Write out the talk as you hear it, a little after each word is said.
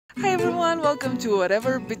Hi everyone, welcome to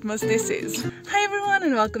whatever BEETMAS this is. Hi everyone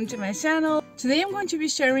and welcome to my channel. Today I'm going to be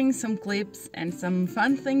sharing some clips and some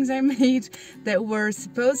fun things I made that were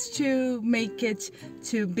supposed to make it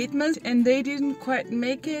to BEETMAS and they didn't quite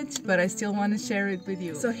make it, but I still want to share it with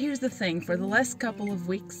you. So here's the thing, for the last couple of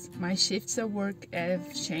weeks my shifts at work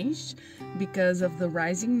have changed because of the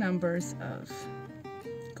rising numbers of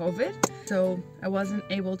COVID. So I wasn't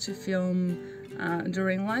able to film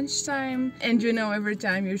during lunchtime, and you know, every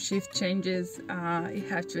time your shift changes you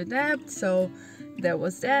have to adapt, so that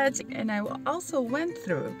was that. And I also went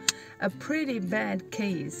through a pretty bad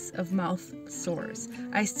case of mouth sores.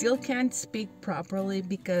 I still can't speak properly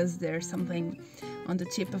because there's something on the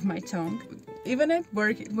tip of my tongue. Even at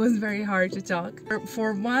work it was very hard to talk.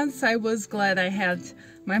 For once I was glad I had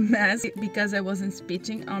my mask because I wasn't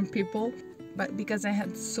spitting on people, but because I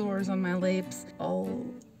had sores on my lips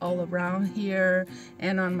all around here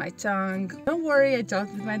and on my tongue. Don't worry, I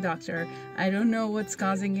talked with my doctor. I don't know what's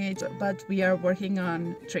causing it, but we are working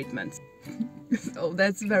on treatments. So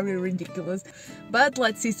that's very ridiculous. But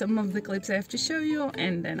let's see some of the clips I have to show you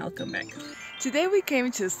and then I'll come back. Today we came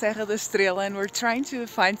to Serra da Estrela and we're trying to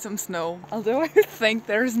find some snow. Although I think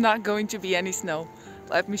there's not going to be any snow.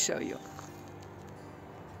 Let me show you.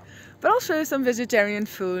 But I'll show you some vegetarian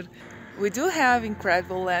food. We do have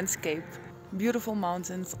incredible landscape. Beautiful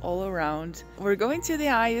mountains all around. We're going to the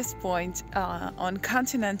highest point on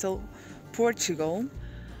continental Portugal.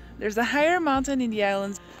 There's a higher mountain in the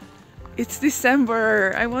islands. It's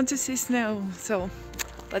December. I want to see snow, so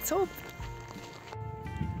let's hope.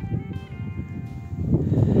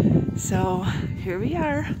 So here we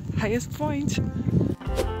are, highest point.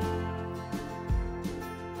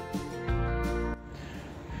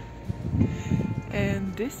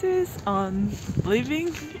 And this is on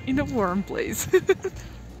living in a warm place.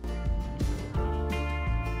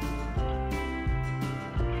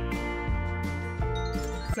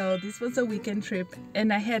 So this was a weekend trip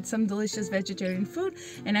and I had some delicious vegetarian food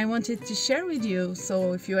and I wanted to share with you.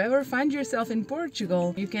 So if you ever find yourself in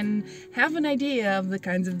Portugal, you can have an idea of the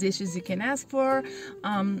kinds of dishes you can ask for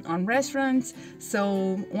on restaurants.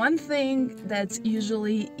 So one thing that's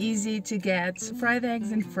usually easy to get, fried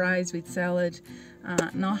eggs and fries with salad.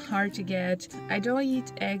 Not hard to get. I don't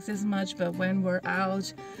eat eggs as much, but when we're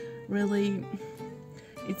out, really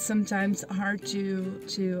it's sometimes hard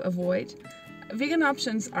to avoid. Vegan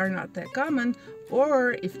options are not that common,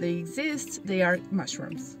 or if they exist, they are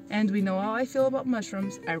mushrooms. And we know how I feel about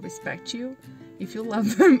mushrooms. I respect you if you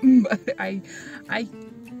love them, but I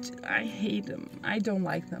hate them. I don't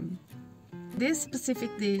like them. This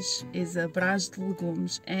specific dish is a brás de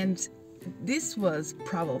legumes, and this was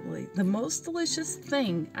probably the most delicious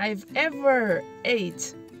thing I've ever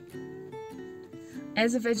ate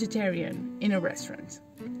as a vegetarian in a restaurant.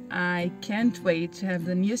 I can't wait to have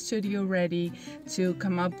the new studio ready to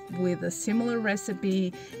come up with a similar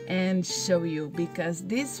recipe and show you, because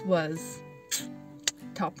this was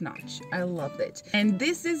top notch. I loved it. And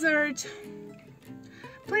this dessert,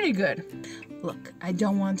 pretty good. Look, I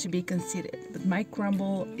don't want to be conceited, but my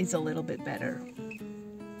crumble is a little bit better.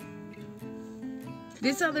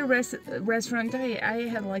 This other restaurant, I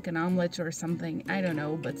had like an omelette or something, I don't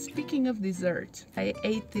know. But speaking of dessert, I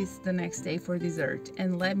ate this the next day for dessert,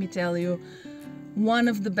 and let me tell you, one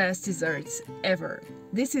of the best desserts ever.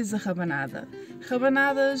 This is a rabanada.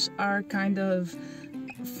 Rabanadas are kind of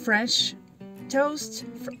fresh toast.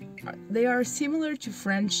 They are similar to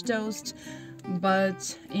French toast,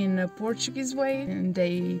 but in a Portuguese way, and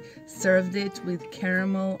they served it with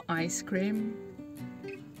caramel ice cream.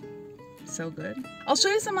 So good. I'll show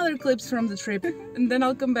you some other clips from the trip and then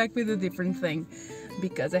I'll come back with a different thing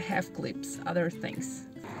because I have clips, other things.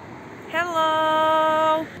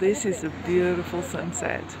 Hello! This is a beautiful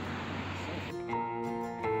sunset.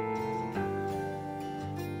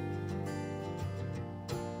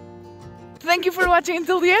 Thank you for watching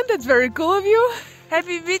until the end. That's very cool of you.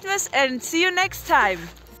 Happy BEETMAS and see you next time!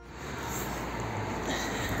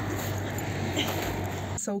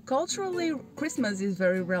 So culturally, Christmas is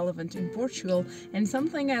very relevant in Portugal, and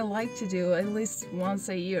something I like to do at least once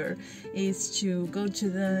a year is to go to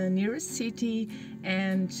the nearest city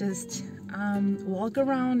and just walk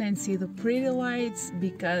around and see the pretty lights,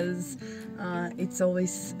 because it's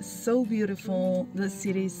always so beautiful. The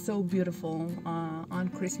city is so beautiful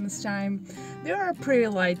on Christmas time. There are pretty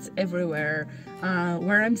lights everywhere.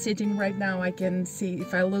 Where I'm sitting right now, I can see,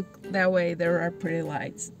 if I look that way, there are pretty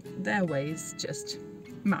lights. That way is just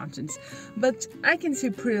mountains, but I can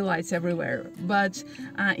see pretty lights everywhere. But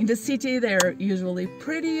in the city they're usually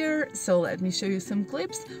prettier, so let me show you some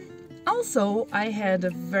clips. Also, I had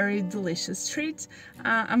a very delicious treat.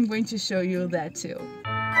 I'm going to show you that too.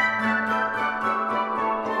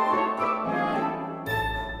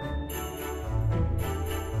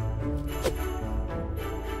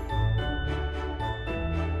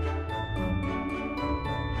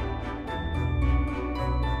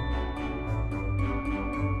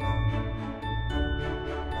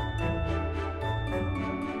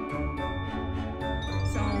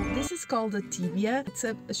 This is called a tibia. It's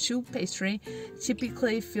a choux pastry,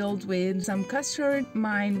 typically filled with some custard.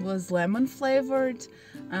 Mine was lemon flavored,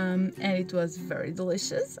 and it was very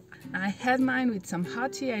delicious. I had mine with some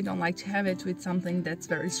hot tea. I don't like to have it with something that's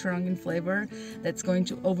very strong in flavor, that's going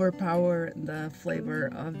to overpower the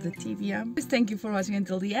flavor of the tibia. Thank you for watching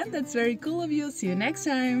until the end. That's very cool of you. See you next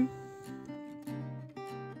time.